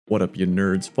What up, you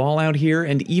nerds? Fallout here,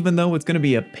 and even though it's going to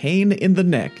be a pain in the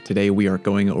neck, today we are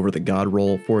going over the God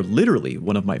Roll for literally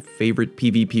one of my favorite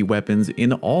PvP weapons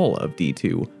in all of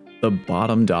D2, the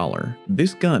bottom dollar.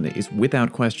 This gun is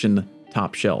without question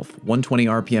top shelf. 120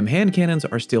 RPM hand cannons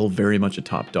are still very much a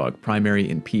top dog, primary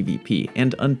in PvP,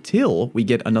 and until we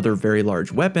get another very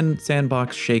large weapon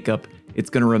sandbox shakeup, it's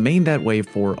going to remain that way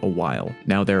for a while.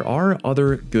 Now, there are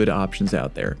other good options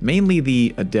out there, mainly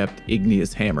the Adept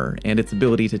Igneous Hammer and its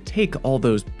ability to take all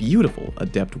those beautiful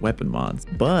Adept weapon mods.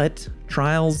 But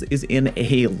Trials is in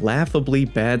a laughably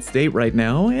bad state right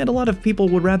now, and a lot of people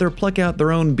would rather pluck out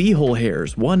their own beehole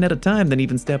hairs one at a time than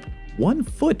even step 1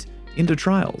 foot into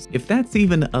Trials. If that's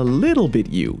even a little bit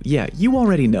you, yeah, you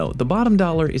already know the bottom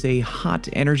dollar is a hot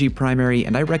energy primary,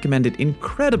 and I recommend it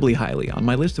incredibly highly on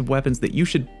my list of weapons that you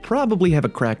should probably have a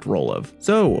cracked roll of.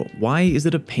 So why is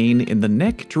it a pain in the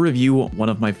neck to review one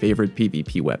of my favorite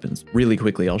PvP weapons? Really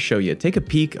quickly, I'll show you. Take a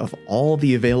peek of all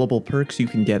the available perks you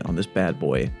can get on this bad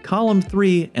boy. Column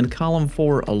 3 and Column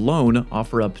 4 alone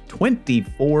offer up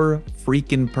 24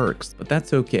 freaking perks, but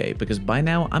that's okay, because by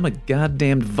now I'm a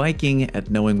goddamned Viking at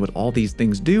knowing what all these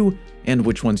things do and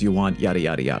which ones you want, yada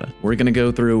yada yada. We're gonna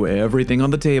go through everything on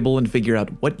the table and figure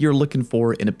out what you're looking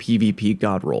for in a PvP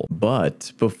God Roll.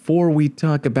 But before we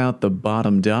talk about the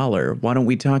bottom dollar, why don't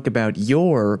we talk about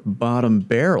your bottom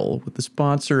barrel with the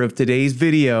sponsor of today's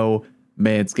video,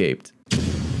 Manscaped.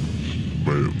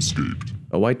 Manscaped.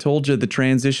 Oh, I told you the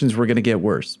transitions were gonna get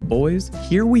worse. Boys,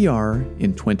 here we are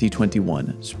in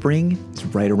 2021. Spring is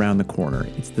right around the corner.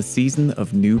 It's the season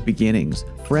of new beginnings,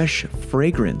 fresh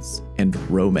fragrance, and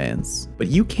romance. But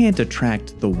you can't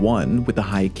attract the one with a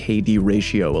high KD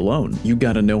ratio alone. You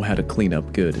gotta know how to clean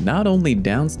up good, not only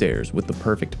downstairs with the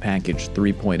Perfect Package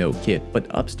 3.0 kit, but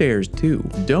upstairs too.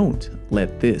 Don't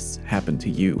let this happen to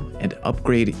you, and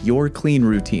upgrade your clean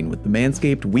routine with the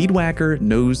Manscaped Weed Whacker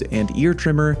Nose and Ear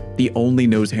Trimmer, the only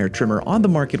nose hair trimmer on the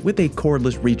market with a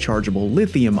cordless rechargeable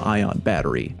lithium-ion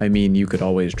battery. I mean, you could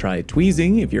always try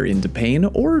tweezing if you're into pain,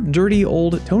 or dirty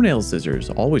old toenail scissors,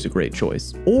 always a great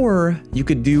choice. Or you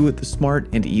could do the smart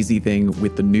and easy thing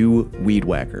with the new Weed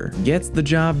Whacker. Gets the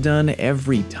job done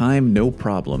every time, no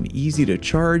problem. Easy to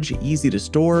charge, easy to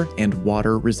store, and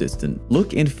water resistant.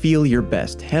 Look and feel your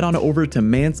best. Head on over to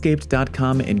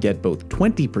manscaped.com and get both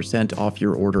 20% off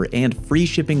your order and free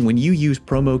shipping when you use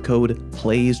promo code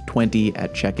PLAYS20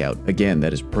 at checkout. Again,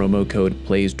 that is promo code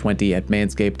PLAYS20 at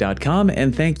manscaped.com,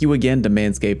 and thank you again to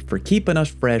Manscaped for keeping us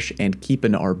fresh and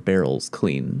keeping our barrels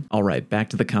clean. All right, back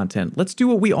to the content. Let's do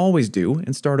what we always do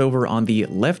and start over on the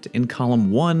left in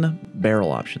column 1,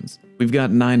 barrel options. We've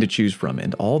got 9 to choose from,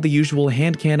 and all the usual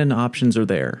hand cannon options are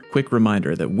there. Quick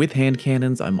reminder that with hand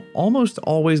cannons, I'm almost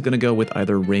always going to go with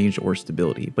either range or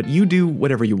stability, but you do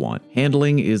whatever you want.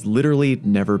 Handling is literally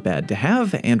never bad to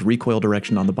have, and recoil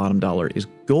direction on the bottom dollar is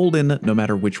golden no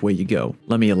matter which way you go.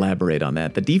 Let me elaborate on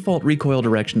that. The default recoil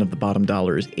direction of the bottom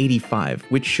dollar is 85,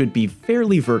 which should be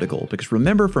fairly vertical, because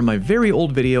remember from my very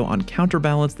old video on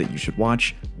counterbalance that you should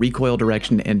watch, recoil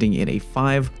direction ending in a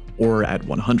 5 or at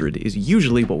 100 is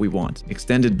usually what we want.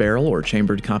 Extended barrel or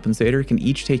chambered compensator can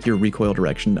each take your recoil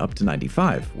direction up to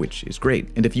 95, which is great.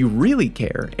 And if you really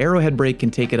care, arrowhead brake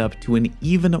can take it up to an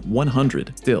even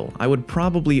 100. Still, I would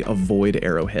probably avoid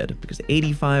arrowhead because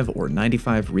 85 or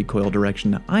 95 recoil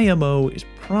direction IMO is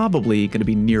probably going to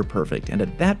be near perfect, and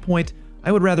at that point,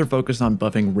 I would rather focus on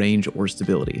buffing range or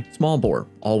stability. Small bore,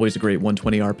 always a great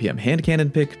 120 RPM hand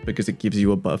cannon pick because it gives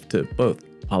you a buff to both.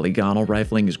 Polygonal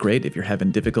rifling is great if you're having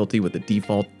difficulty with the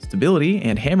default stability,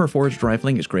 and hammer forged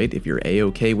rifling is great if you're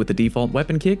a-okay with the default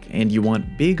weapon kick and you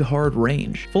want big hard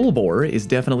range. Full bore is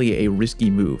definitely a risky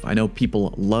move. I know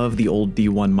people love the old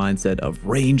D1 mindset of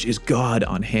range is God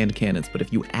on hand cannons, but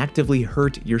if you actively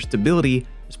hurt your stability,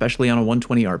 especially on a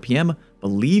 120 RPM,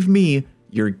 believe me,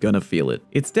 you're gonna feel it.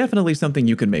 It's definitely something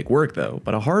you can make work though,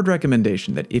 but a hard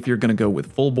recommendation that if you're gonna go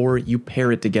with full bore, you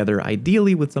pair it together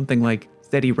ideally with something like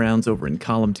steady rounds over in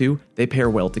column 2, they pair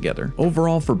well together.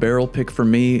 Overall for barrel pick for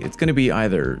me, it's going to be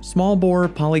either small bore,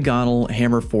 polygonal,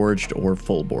 hammer forged, or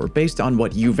full bore, based on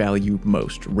what you value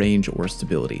most, range or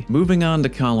stability. Moving on to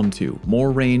column 2,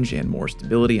 more range and more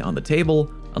stability on the table,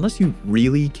 unless you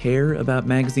really care about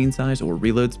magazine size or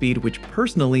reload speed, which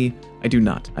personally, I do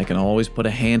not. I can always put a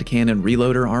hand cannon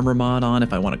reloader armor mod on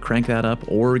if I want to crank that up,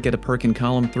 or get a perk in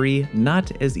column 3,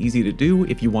 not as easy to do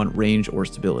if you want range or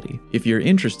stability. If you're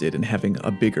interested in having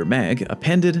a bigger mag,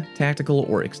 appended, tactical,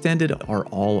 or extended are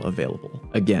all available.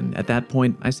 Again, at that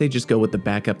point, I say just go with the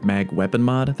backup mag weapon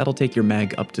mod. That'll take your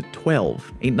mag up to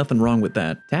 12. Ain't nothing wrong with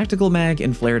that. Tactical mag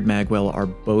and flared magwell are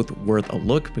both worth a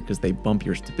look because they bump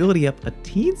your stability up a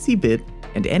teensy bit,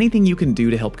 and anything you can do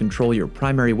to help control your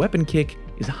primary weapon kick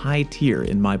is high tier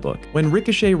in my book. When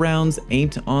ricochet rounds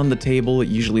ain't on the table,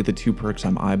 usually the two perks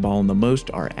I'm eyeballing the most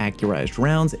are accurized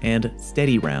rounds and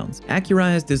steady rounds.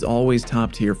 Accurized is always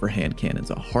top tier for hand cannons,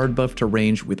 a hard buff to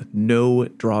range with no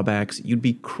drawbacks. You'd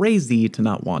be crazy to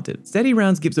not want it. Steady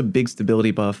rounds gives a big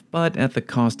stability buff, but at the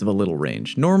cost of a little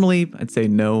range. Normally, I'd say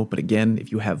no, but again,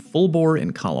 if you have full bore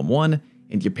in column 1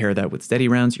 and you pair that with steady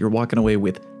rounds, you're walking away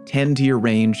with 10 to your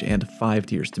range and 5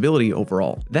 to your stability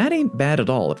overall. That ain't bad at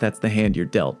all if that's the hand you're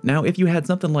dealt. Now, if you had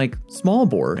something like small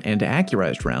bore and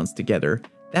accurized rounds together,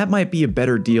 that might be a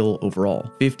better deal overall.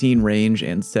 15 range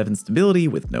and 7 stability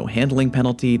with no handling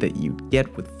penalty that you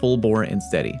get with full bore and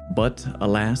steady. But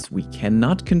alas, we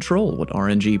cannot control what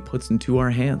RNG puts into our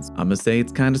hands. I'ma say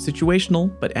it's kind of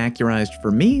situational, but accurized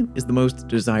for me is the most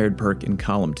desired perk in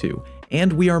column 2.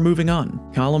 And we are moving on.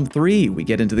 Column 3, we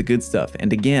get into the good stuff.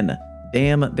 And again,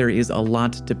 damn, there is a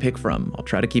lot to pick from. I'll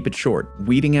try to keep it short,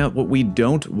 weeding out what we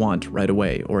don't want right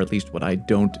away, or at least what I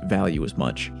don't value as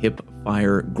much. Hip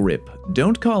fire grip.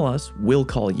 Don't call us, we'll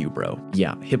call you, bro.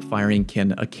 Yeah, hip firing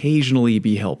can occasionally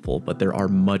be helpful, but there are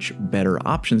much better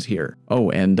options here. Oh,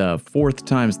 and fourth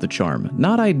time's the charm.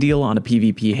 Not ideal on a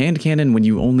PvP hand cannon when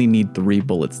you only need 3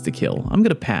 bullets to kill. I'm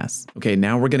gonna pass. Okay,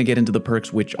 now we're gonna get into the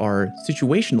perks which are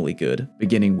situationally good,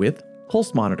 beginning with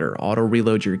Pulse Monitor, auto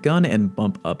reload your gun and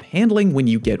bump up handling when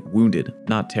you get wounded.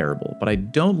 Not terrible, but I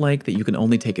don't like that you can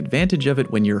only take advantage of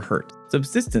it when you're hurt.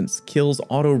 Subsistence kills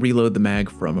auto reload the mag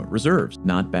from reserves.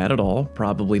 Not bad at all,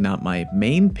 probably not my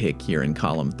main pick here in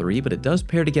column 3, but it does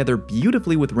pair together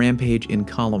beautifully with Rampage in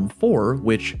column 4,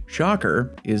 which,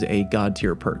 shocker, is a god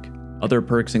tier perk. Other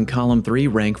perks in column 3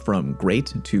 rank from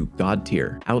great to god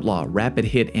tier. Outlaw, rapid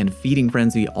hit, and feeding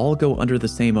frenzy all go under the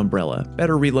same umbrella.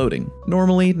 Better reloading.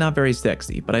 Normally not very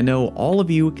sexy, but I know all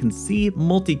of you can see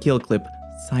multi-kill clip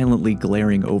silently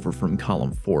glaring over from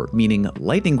column 4, meaning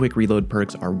lightning quick reload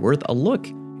perks are worth a look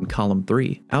in column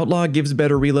 3. Outlaw gives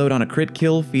better reload on a crit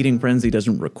kill, feeding frenzy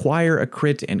doesn't require a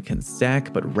crit and can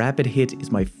stack, but rapid hit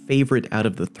is my favorite out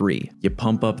of the 3. You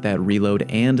pump up that reload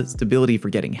and stability for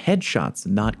getting headshots,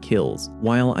 not kills.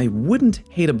 While I wouldn't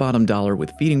hate a bottom dollar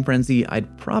with feeding frenzy,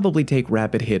 I'd probably take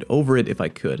rapid hit over it if I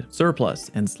could.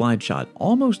 Surplus and slide shot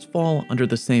almost fall under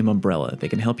the same umbrella. They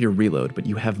can help you reload, but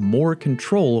you have more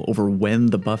control over when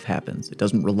the buff happens. It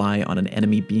doesn't rely on an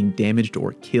enemy being damaged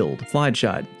or killed. Slide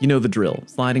shot, you know the drill.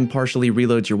 Sliding partially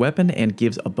reloads your weapon and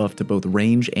gives a buff to both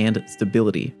range and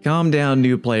stability. Calm down,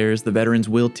 new players. The veterans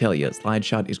will tell you slide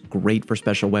shot is great for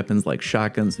special weapons like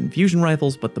shotguns and fusion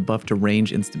rifles, but the buff to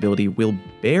range and stability will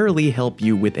barely help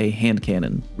you with a hand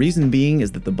cannon. Reason being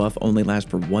is that the buff only lasts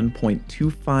for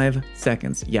 1.25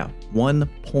 seconds. Yeah,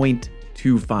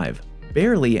 1.25.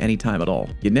 Barely any time at all.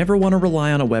 You never want to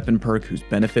rely on a weapon perk whose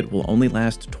benefit will only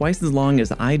last twice as long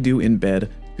as I do in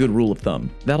bed. Good rule of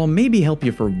thumb. That'll maybe help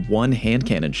you for 1 hand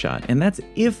cannon shot, and that's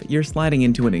if you're sliding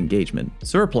into an engagement.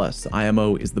 Surplus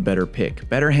IMO is the better pick.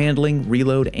 Better handling,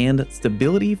 reload, and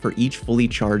stability for each fully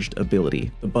charged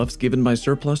ability. The buffs given by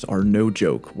Surplus are no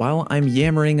joke. While I'm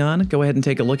yammering on, go ahead and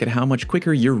take a look at how much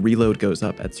quicker your reload goes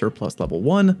up at Surplus level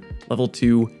 1, level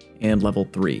 2, and level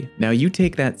 3. Now you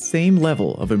take that same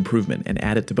level of improvement and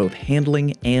add it to both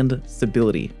handling and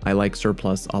stability. I like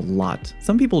Surplus a lot.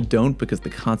 Some people don't because the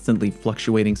constantly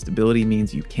fluctuating stability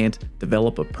means you can't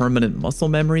develop a permanent muscle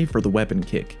memory for the weapon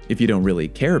kick. If you don't really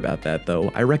care about that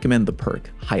though, I recommend the perk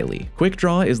highly. Quick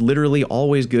Draw is literally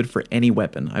always good for any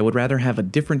weapon. I would rather have a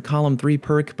different column 3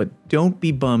 perk, but don't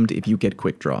be bummed if you get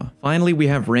Quick Draw. Finally, we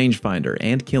have Rangefinder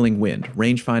and Killing Wind.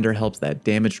 Rangefinder helps that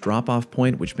damage drop-off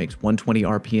point, which makes 120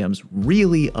 RPM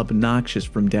really obnoxious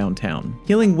from downtown.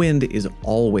 Killing Wind is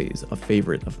always a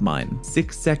favorite of mine.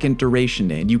 6-second duration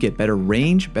and you get better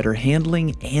range, better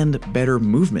handling, and better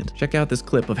movement. Check out this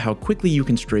clip of how quickly you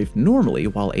can strafe normally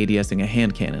while ADSing a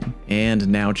hand cannon. And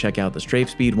now check out the strafe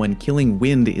speed when Killing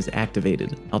Wind is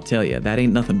activated. I'll tell ya, that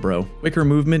ain't nothing, bro. Quicker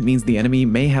movement means the enemy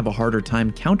may have a harder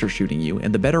time counter shooting you,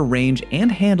 and the better range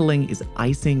and handling is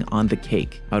icing on the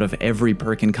cake. Out of every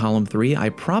perk in column 3, I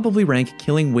probably rank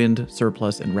Killing Wind,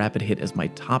 Surplus, and Rapid Hit as my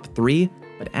top 3,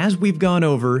 but as we've gone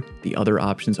over, the other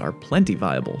options are plenty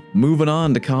viable. Moving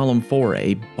on to column 4,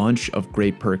 a bunch of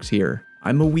great perks here.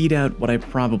 I'ma weed out what I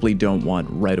probably don't want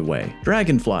right away.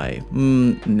 Dragonfly,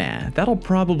 nah, that'll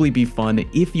probably be fun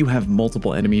if you have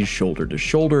multiple enemies shoulder to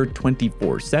shoulder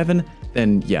 24/7,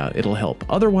 then yeah, it'll help.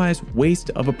 Otherwise,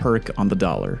 waste of a perk on the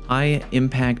dollar. High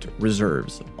impact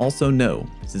reserves. Also no,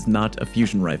 this is not a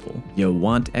fusion rifle. You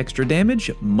want extra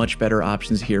damage? Much better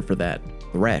options here for that.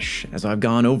 Thresh. As I've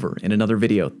gone over in another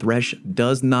video, Thresh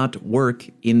does not work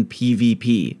in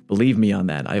PvP. Believe me on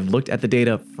that. I've looked at the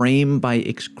data frame by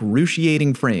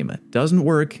excruciating frame. Doesn't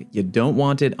work. You don't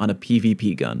want it on a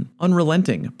PvP gun.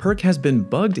 Unrelenting. Perk has been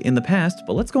bugged in the past,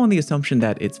 but let's go on the assumption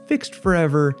that it's fixed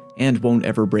forever and won't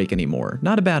ever break anymore.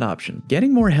 Not a bad option.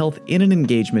 Getting more health in an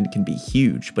engagement can be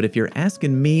huge, but if you're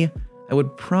asking me, I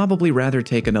would probably rather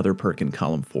take another perk in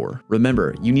column 4.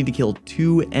 Remember, you need to kill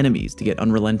 2 enemies to get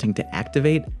Unrelenting to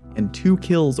activate, and 2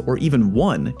 kills or even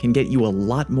 1 can get you a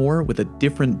lot more with a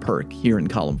different perk here in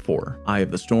column 4. Eye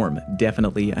of the Storm,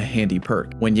 definitely a handy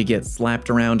perk. When you get slapped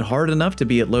around hard enough to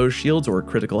be at low shields or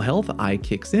critical health, Eye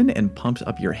kicks in and pumps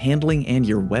up your handling and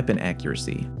your weapon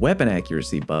accuracy. Weapon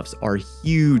accuracy buffs are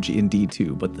huge in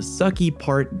D2, but the sucky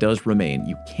part does remain.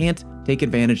 You can't take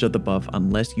advantage of the buff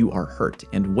unless you are hurt,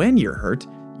 and when you're hurt,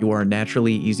 you are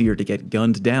naturally easier to get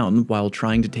gunned down while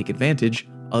trying to take advantage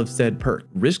of said perk.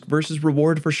 Risk versus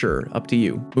reward for sure, up to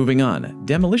you. Moving on,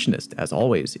 Demolitionist, as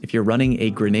always. If you're running a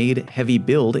grenade-heavy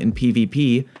build in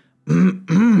PvP,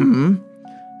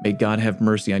 may God have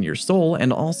mercy on your soul,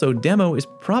 and also Demo is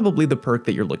probably the perk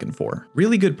that you're looking for.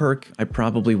 Really good perk, I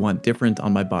probably want different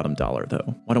on my bottom dollar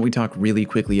though. Why don't we talk really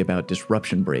quickly about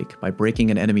Disruption Break. By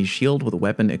breaking an enemy's shield with a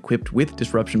weapon equipped with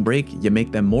Disruption Break, you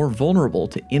make them more vulnerable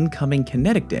to incoming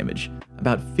kinetic damage,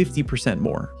 about 50%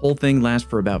 more. Whole thing lasts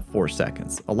for about 4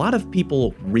 seconds. A lot of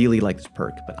people really like this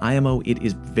perk, but IMO, it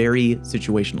is very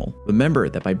situational. Remember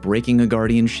that by breaking a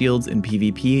Guardian's shields in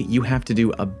PvP, you have to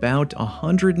do about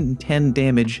 110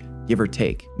 damage, give or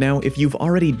take. Now, if you've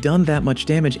already done that much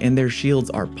damage and their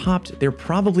shields are popped, they're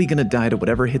probably gonna die to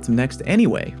whatever hits them next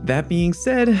anyway. That being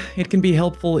said, it can be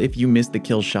helpful if you miss the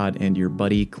kill shot and your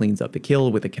buddy cleans up the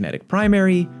kill with a kinetic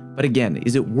primary, but again,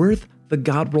 is it worth the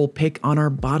God Roll pick on our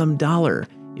bottom dollar?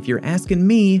 If you're asking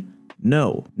me,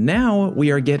 no. Now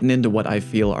we are getting into what I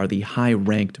feel are the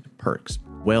high-ranked perks.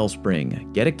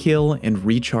 Wellspring, get a kill and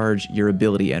recharge your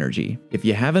ability energy. If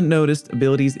you haven't noticed,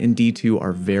 abilities in D2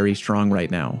 are very strong right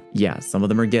now. Yeah, some of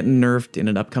them are getting nerfed in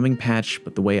an upcoming patch,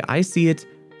 but the way I see it,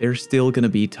 they're still gonna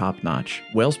be top notch.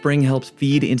 Wellspring helps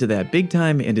feed into that big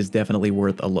time and is definitely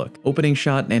worth a look. Opening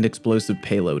shot and explosive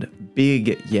payload.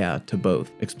 Big yeah to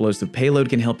both. Explosive payload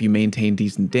can help you maintain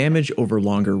decent damage over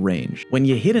longer range. When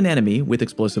you hit an enemy with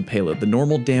explosive payload, the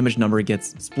normal damage number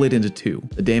gets split into 2.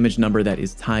 The damage number that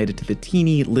is tied to the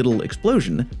teeny little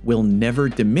explosion will never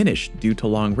diminish due to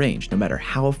long range, no matter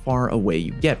how far away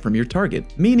you get from your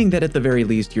target, meaning that at the very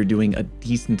least you're doing a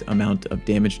decent amount of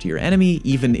damage to your enemy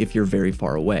even if you're very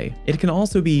far away. It can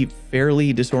also be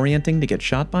fairly disorienting to get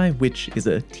shot by, which is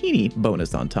a teeny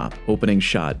bonus on top. Opening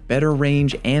shot, better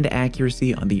range and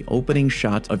accuracy on the opening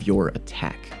shot of your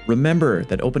attack. Remember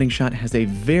that opening shot has a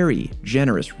very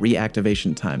generous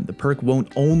reactivation time. The perk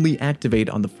won't only activate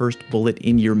on the first bullet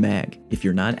in your mag. If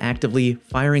you're not actively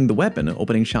firing the weapon,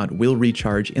 opening shot will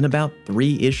recharge in about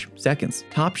 3-ish seconds.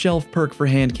 Top shelf perk for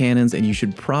hand cannons, and you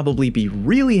should probably be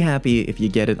really happy if you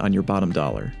get it on your bottom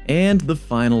dollar. And the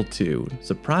final 2.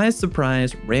 Surprise,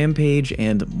 surprise, Rampage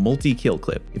and multi-kill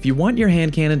clip. If you want your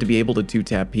hand cannon to be able to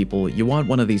 2-tap people, you want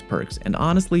one of these perks, and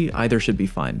honestly, either should be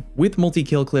fine. With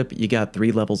multi-kill clip, you got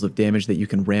 3 levels of damage that you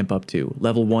can ramp up to.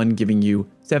 Level 1 giving you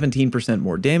 17%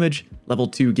 more damage, level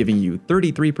 2 giving you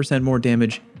 33% more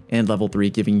damage, and level 3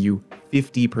 giving you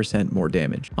 50% more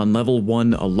damage. On level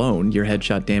 1 alone, your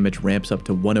headshot damage ramps up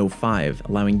to 105,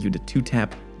 allowing you to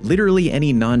 2-tap literally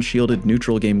any non-shielded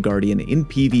neutral game Guardian in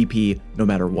PvP no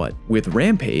matter what. With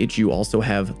Rampage, you also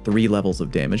have 3 levels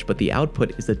of damage, but the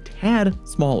output is a tad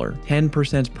smaller,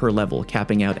 10% per level,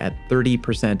 capping out at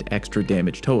 30% extra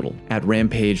damage total. At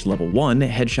Rampage level 1,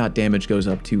 headshot damage goes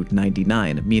up to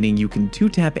 99, meaning you can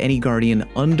 2-tap any Guardian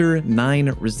under 9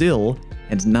 resil,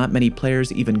 and not many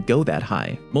players even go that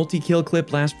high. Multi-kill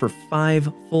clip lasts for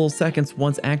 5 full seconds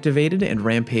once activated, and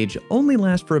Rampage only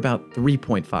lasts for about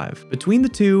 3.5. Between the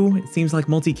two, it seems like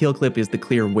multi-kill clip is the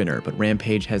clear winner, but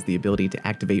Rampage has the ability to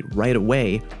activate right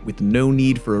away with no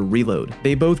need for a reload.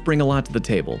 They both bring a lot to the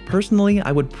table. Personally,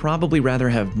 I would probably rather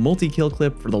have multi-kill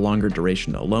clip for the longer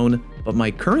duration alone, but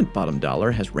my current bottom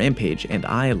dollar has Rampage and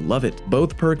I love it.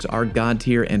 Both perks are god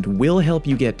tier and will help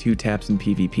you get 2-taps in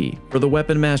PvP. For the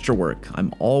weapon masterwork,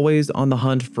 I'm always on the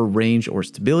hunt for range or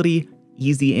stability.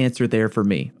 Easy answer there for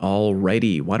me.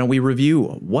 Alrighty, why don't we review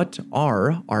what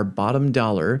are our bottom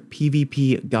dollar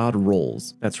PvP God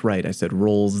rolls? That's right, I said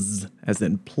rolls as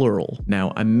in plural.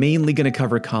 Now, I'm mainly going to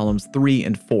cover columns 3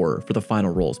 and 4 for the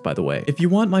final rolls, by the way. If you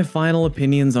want my final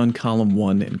opinions on column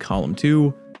 1 and column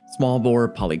 2, small bore,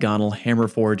 polygonal, hammer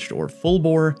forged, or full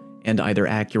bore, and either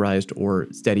accurized or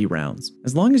steady rounds.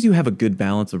 As long as you have a good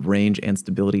balance of range and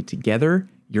stability together,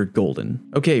 you're golden.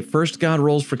 Okay, first God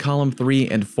rolls for column 3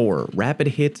 and 4, rapid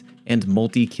hit and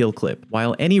multi-kill clip.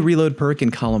 While any reload perk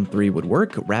in column 3 would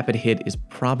work, rapid hit is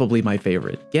probably my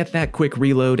favorite. Get that quick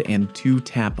reload and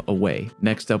 2-tap away.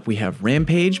 Next up we have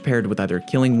rampage paired with either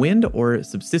killing wind or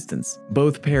subsistence.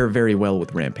 Both pair very well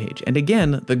with rampage, and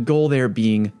again, the goal there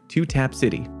being 2-tap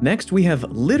city. Next we have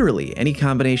literally any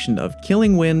combination of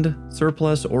killing wind,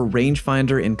 surplus, or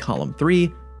rangefinder in column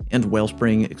 3, and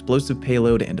wellspring, explosive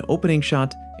payload, and opening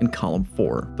shot in column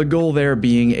 4. The goal there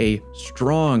being a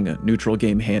strong neutral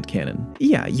game hand cannon.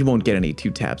 Yeah, you won't get any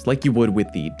 2-taps like you would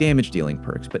with the damage dealing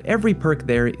perks, but every perk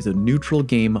there is a neutral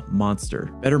game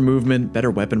monster. Better movement, better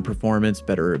weapon performance,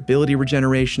 better ability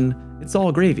regeneration, it's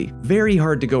all gravy. Very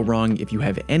hard to go wrong if you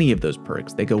have any of those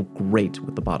perks. They go great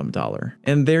with the bottom dollar.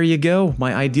 And there you go,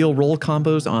 my ideal roll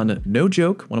combos on, no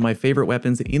joke, one of my favorite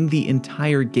weapons in the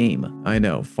entire game. I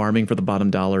know, farming for the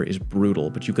bottom dollar is brutal,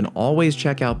 but you can always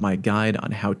check out my guide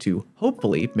on how to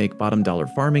hopefully make bottom dollar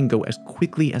farming go as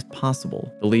quickly as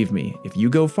possible. Believe me, if you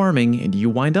go farming and you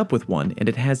wind up with one and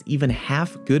it has even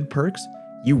half good perks,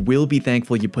 you will be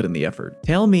thankful you put in the effort.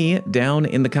 Tell me down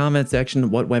in the comment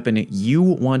section what weapon you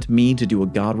want me to do a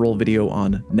God roll video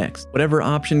on next. Whatever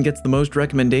option gets the most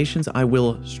recommendations, I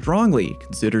will strongly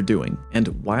consider doing. And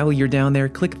while you're down there,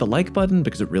 click the like button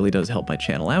because it really does help my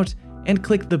channel out, and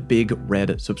click the big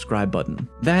red subscribe button.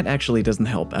 That actually doesn't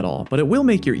help at all, but it will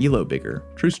make your elo bigger.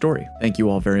 True story. Thank you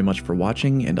all very much for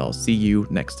watching, and I'll see you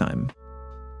next time.